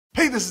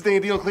this is Danny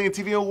D on Clean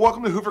TV, and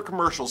welcome to Hoover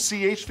Commercial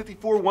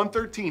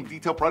CH54113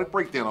 detailed product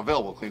breakdown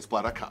available at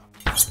cleansupply.com.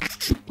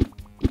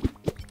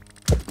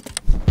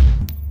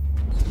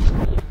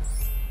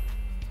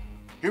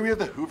 Here we have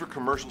the Hoover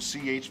Commercial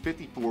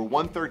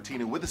CH54113,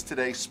 and with us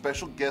today,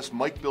 special guest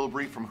Mike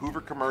Bilbrey from Hoover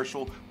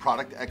Commercial,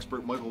 product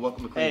expert. Michael,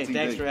 welcome to Clean TV. Hey,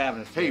 thanks for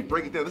having us. Hey,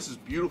 break it down. This is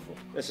beautiful.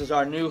 This is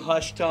our new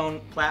HushTone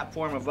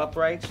platform of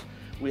uprights.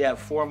 We have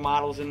 4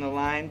 models in the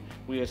line.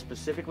 We have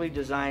specifically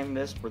designed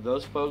this for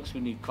those folks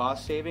who need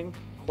cost saving,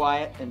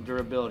 quiet, and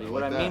durability.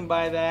 What I mean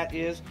by that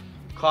is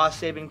cost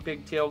saving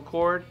pigtail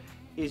cord,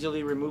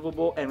 easily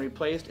removable and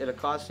replaced at a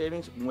cost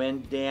savings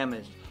when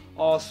damaged.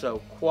 Also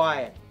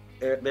quiet,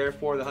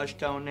 therefore the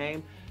HushTone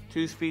name.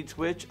 2-speed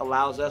switch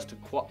allows us to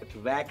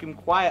vacuum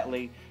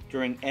quietly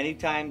during any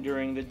time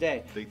during the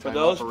day. For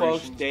those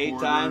folks,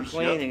 daytime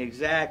cleaning,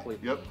 exactly.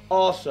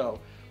 Also,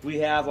 we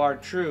have our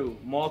true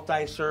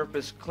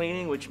multi-surface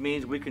cleaning, which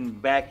means we can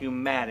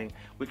vacuum matting,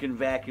 we can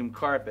vacuum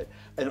carpet,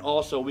 and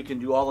also we can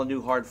do all the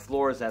new hard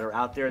floors that are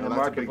out there in the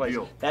marketplace.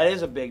 That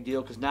is a big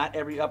deal because not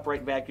every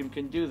upright vacuum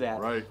can do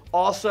that. Right.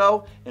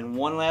 Also, and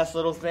one last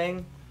little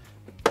thing,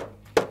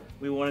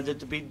 we wanted it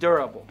to be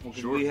durable.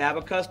 Because we have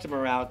a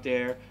customer out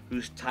there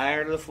who's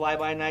tired of the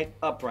fly-by-night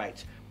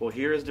uprights. Well,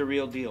 here is the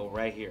real deal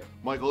right here.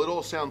 Michael, it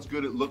all sounds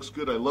good. It looks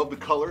good. I love the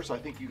colors. I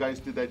think you guys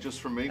did that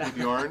just for me with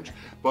the orange.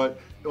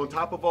 But on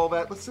top of all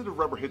that, let's see the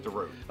rubber hit the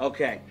road.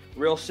 Okay,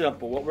 real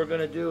simple. What we're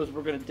going to do is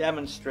we're going to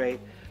demonstrate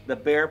the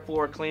bare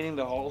floor cleaning,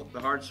 the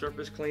hard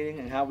surface cleaning,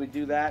 and how we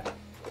do that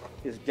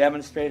is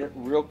demonstrate it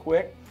real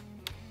quick.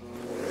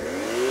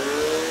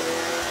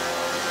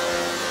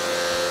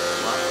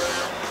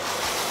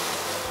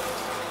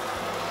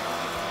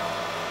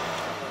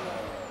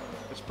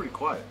 It's pretty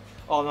quiet.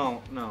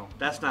 Oh, no,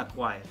 that's not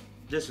quiet.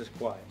 This is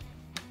quiet.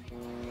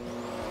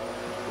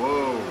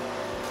 Whoa.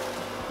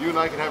 You and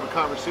I can have a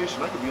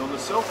conversation. I could be on the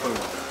cell phone.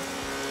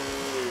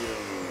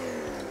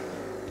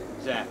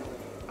 Exactly.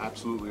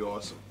 Absolutely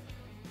awesome.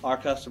 Our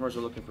customers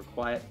are looking for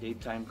quiet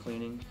daytime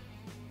cleaning.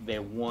 They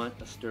want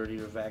a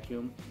sturdier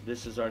vacuum.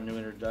 This is our new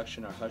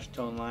introduction, our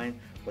HushTone line,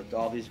 with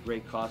all these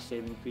great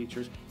cost-saving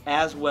features,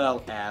 as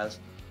well as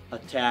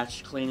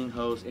attached cleaning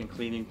hose and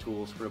cleaning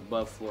tools for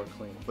above floor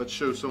cleaning. Let's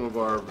show some of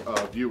our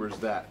viewers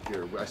that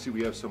here. I see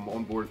we have some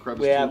onboard crevice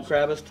tools. We have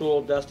crevice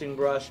tool, dusting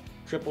brush,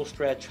 triple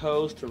stretch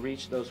hose to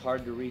reach those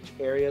hard to reach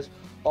areas.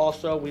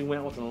 Also, we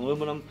went with an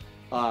aluminum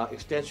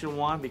extension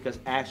wand because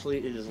actually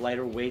it is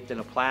lighter weight than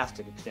a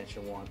plastic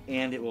extension wand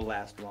and it will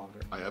last longer.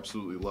 I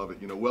absolutely love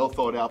it. You know, well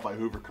thought out by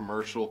Hoover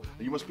Commercial.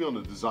 You must be on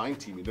the design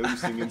team. You know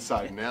this thing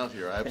inside and out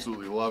here. I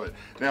absolutely love it.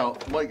 Now,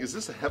 Mike, is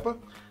this a HEPA?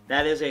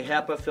 That is a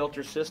HEPA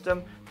filter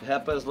system. The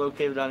HEPA is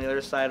located on the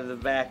other side of the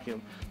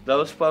vacuum.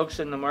 Those folks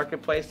in the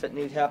marketplace that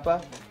need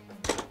HEPA,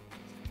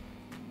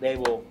 they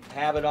will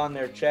have it on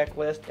their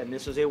checklist, and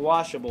this is a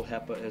washable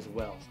HEPA as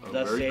well,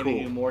 thus saving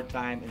you more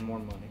time and more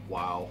money.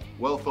 Wow.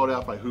 Well thought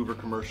out by Hoover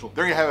Commercial.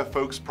 There you have it,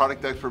 folks.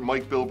 Product expert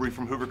Mike Bilbrey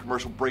from Hoover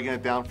Commercial breaking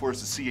it down for us,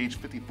 the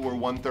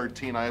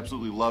CH54113. I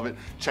absolutely love it.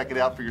 Check it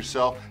out for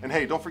yourself. And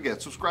hey, don't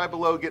forget, subscribe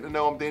below, get to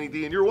know I'm Danny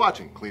D, and you're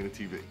watching Clean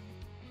TV.